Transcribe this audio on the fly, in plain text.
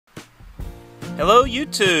Hello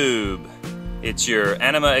YouTube! It's your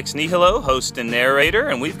Anima Ex Nihilo host and narrator,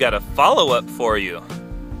 and we've got a follow-up for you.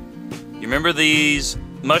 You remember these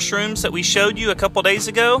mushrooms that we showed you a couple days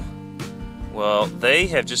ago? Well, they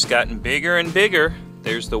have just gotten bigger and bigger.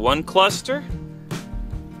 There's the one cluster,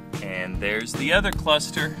 and there's the other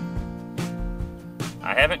cluster.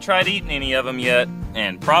 I haven't tried eating any of them yet,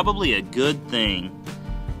 and probably a good thing.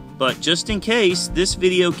 But just in case this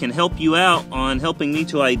video can help you out on helping me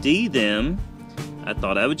to ID them, I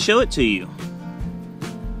thought I would show it to you.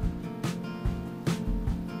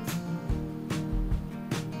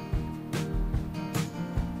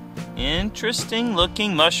 Interesting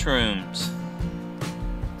looking mushrooms.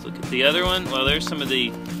 Let's look at the other one. Well, there's some of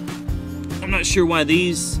the... I'm not sure why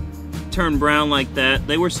these turn brown like that.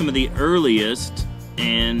 They were some of the earliest,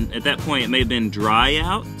 and at that point it may have been dry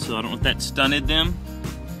out, so I don't know if that stunted them.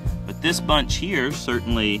 But this bunch here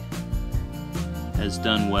certainly has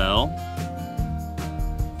done well.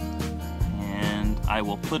 And I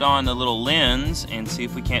will put on a little lens and see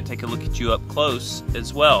if we can't take a look at you up close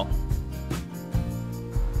as well.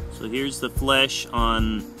 So here's the flesh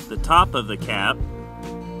on the top of the cap.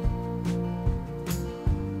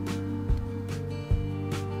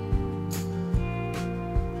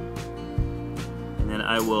 And then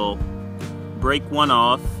I will break one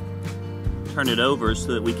off, turn it over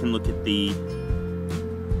so that we can look at the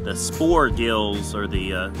spore gills, or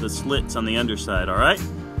the slits on the underside, all right?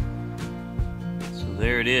 So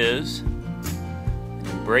there it is.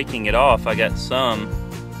 And breaking it off, I got some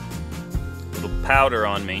little powder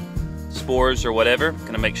on me, spores or whatever.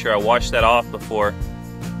 Gonna make sure I wash that off before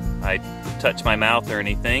I touch my mouth or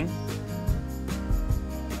anything.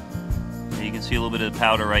 There you can see a little bit of the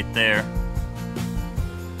powder right there.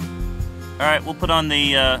 All right, we'll put on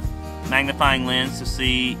the magnifying lens to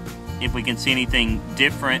see if we can see anything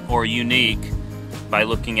different or unique by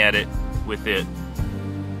looking at it with it.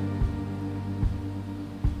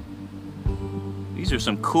 These are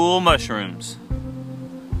some cool mushrooms.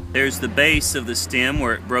 There's the base of the stem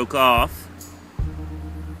where it broke off.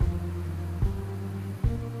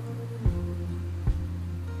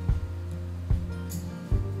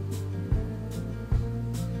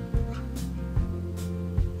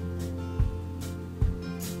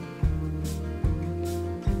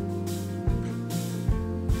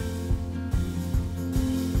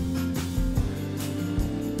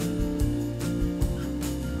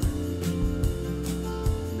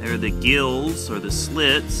 There are the gills, or the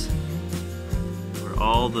slits, where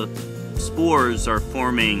all the spores are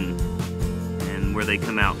forming and where they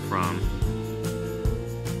come out from.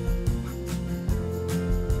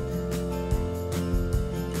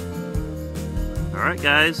 Alright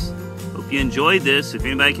guys, hope you enjoyed this. If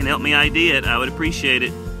anybody can help me ID it, I would appreciate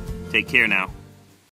it. Take care now.